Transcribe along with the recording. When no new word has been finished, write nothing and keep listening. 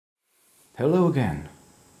Hello again.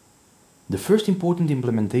 The first important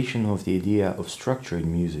implementation of the idea of structure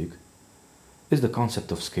in music is the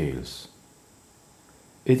concept of scales.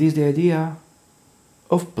 It is the idea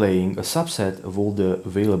of playing a subset of all the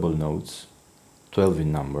available notes, 12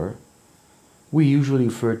 in number, we usually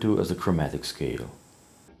refer to as the chromatic scale.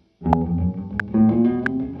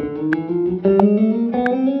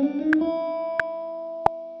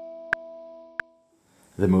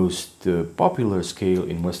 The most popular scale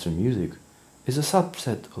in Western music is a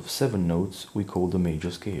subset of 7 notes we call the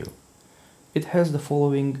major scale. It has the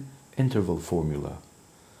following interval formula: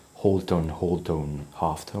 whole tone,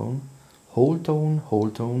 half tone, whole tone,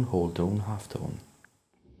 whole tone, whole tone, half tone.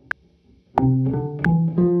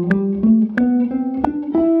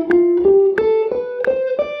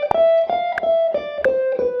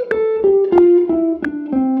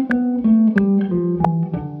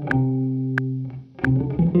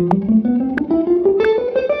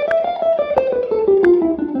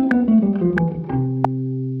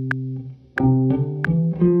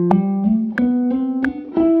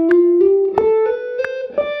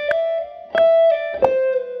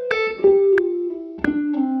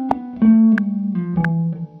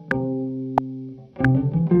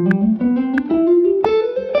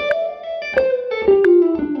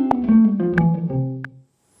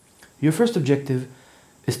 Your first objective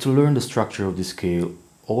is to learn the structure of the scale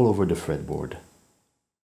all over the fretboard.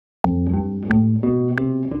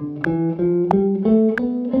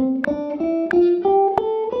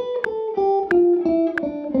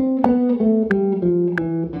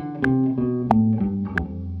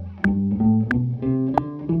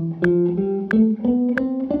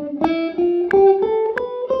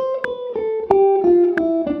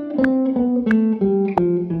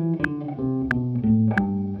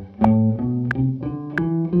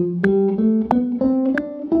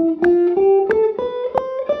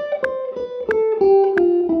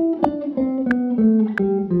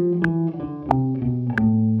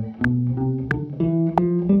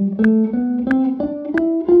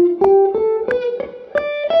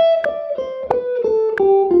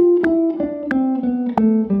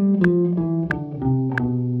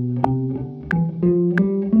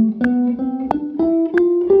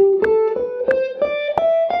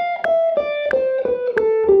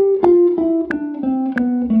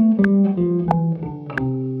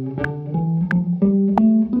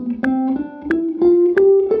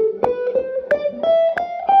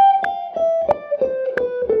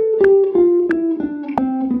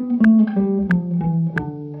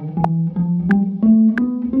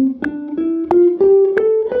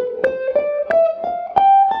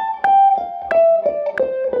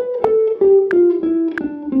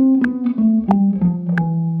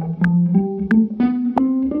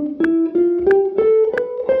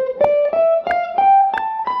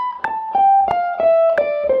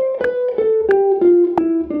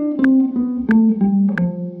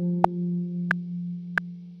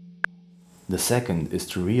 The second is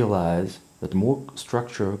to realize that more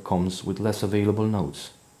structure comes with less available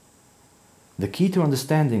notes. The key to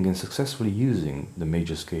understanding and successfully using the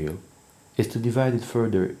major scale is to divide it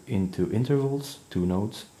further into intervals, 2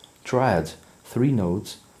 notes, triads, 3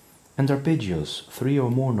 notes, and arpeggios, 3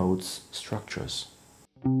 or more notes structures.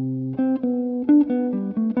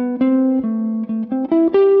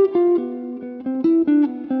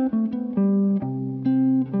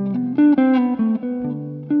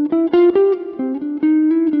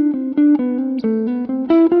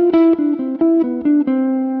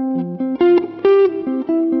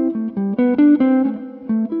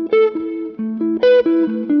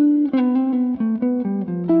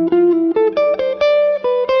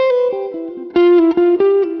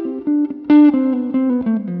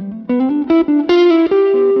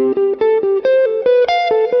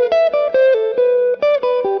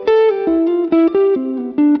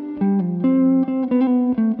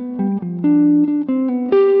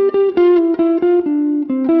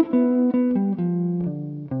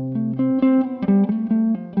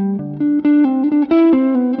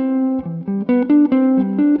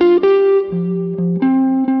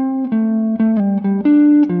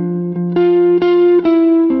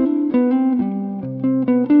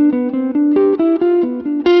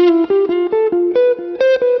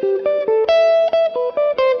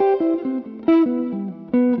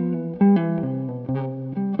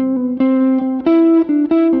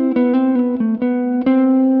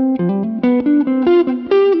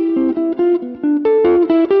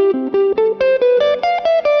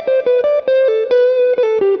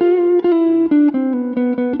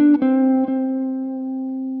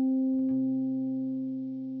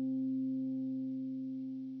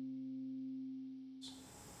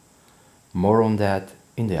 More on that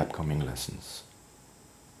in the upcoming lessons.